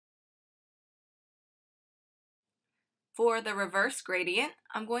For the reverse gradient,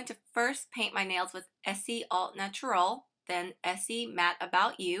 I'm going to first paint my nails with Essie Alt Natural, then Essie Matte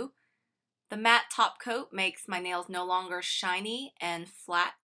About You. The matte top coat makes my nails no longer shiny and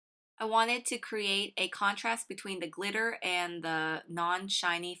flat. I wanted to create a contrast between the glitter and the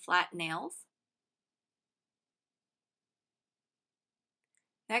non-shiny flat nails.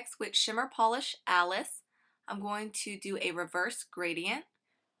 Next, with Shimmer Polish Alice, I'm going to do a reverse gradient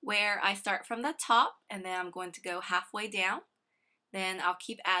where I start from the top and then I'm going to go halfway down. Then I'll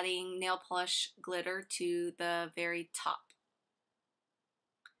keep adding nail polish glitter to the very top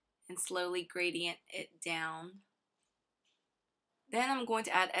and slowly gradient it down. Then I'm going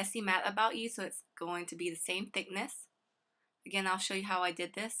to add Essie Matte About You, so it's going to be the same thickness. Again, I'll show you how I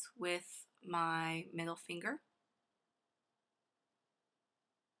did this with my middle finger.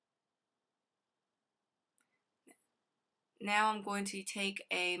 Now I'm going to take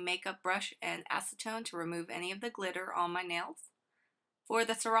a makeup brush and acetone to remove any of the glitter on my nails. For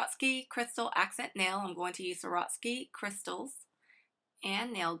the Swarovski Crystal Accent Nail, I'm going to use Swarovski crystals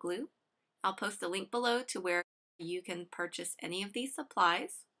and nail glue. I'll post a link below to where you can purchase any of these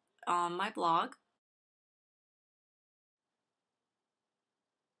supplies on my blog.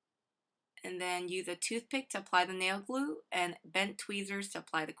 And then use a toothpick to apply the nail glue and bent tweezers to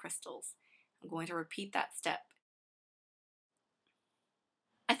apply the crystals. I'm going to repeat that step.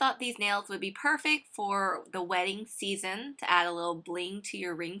 I thought these nails would be perfect for the wedding season to add a little bling to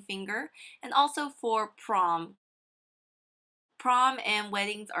your ring finger, and also for prom. Prom and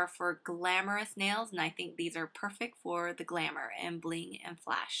weddings are for glamorous nails, and I think these are perfect for the glamour and bling and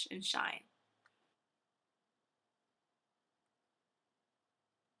flash and shine.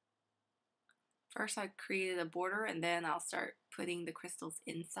 First I created a border and then I'll start putting the crystals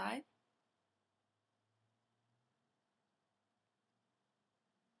inside.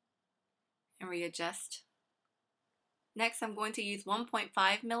 And readjust. Next, I'm going to use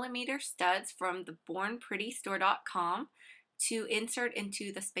 1.5mm studs from the bornprettystore.com to insert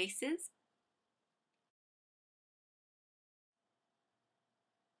into the spaces.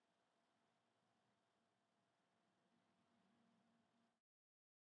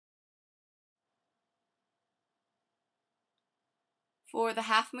 For the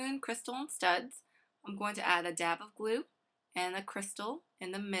half moon crystal and studs, I'm going to add a dab of glue and a crystal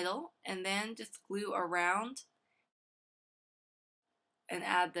in the middle, and then just glue around and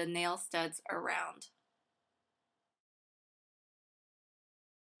add the nail studs around.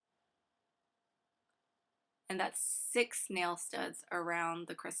 And that's 6 nail studs around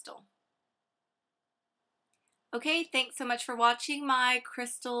the crystal. Okay, thanks so much for watching my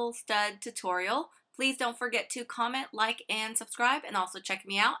crystal stud tutorial. Please don't forget to comment, like, and subscribe, and also check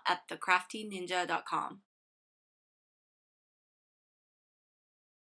me out at thecraftyninja.com.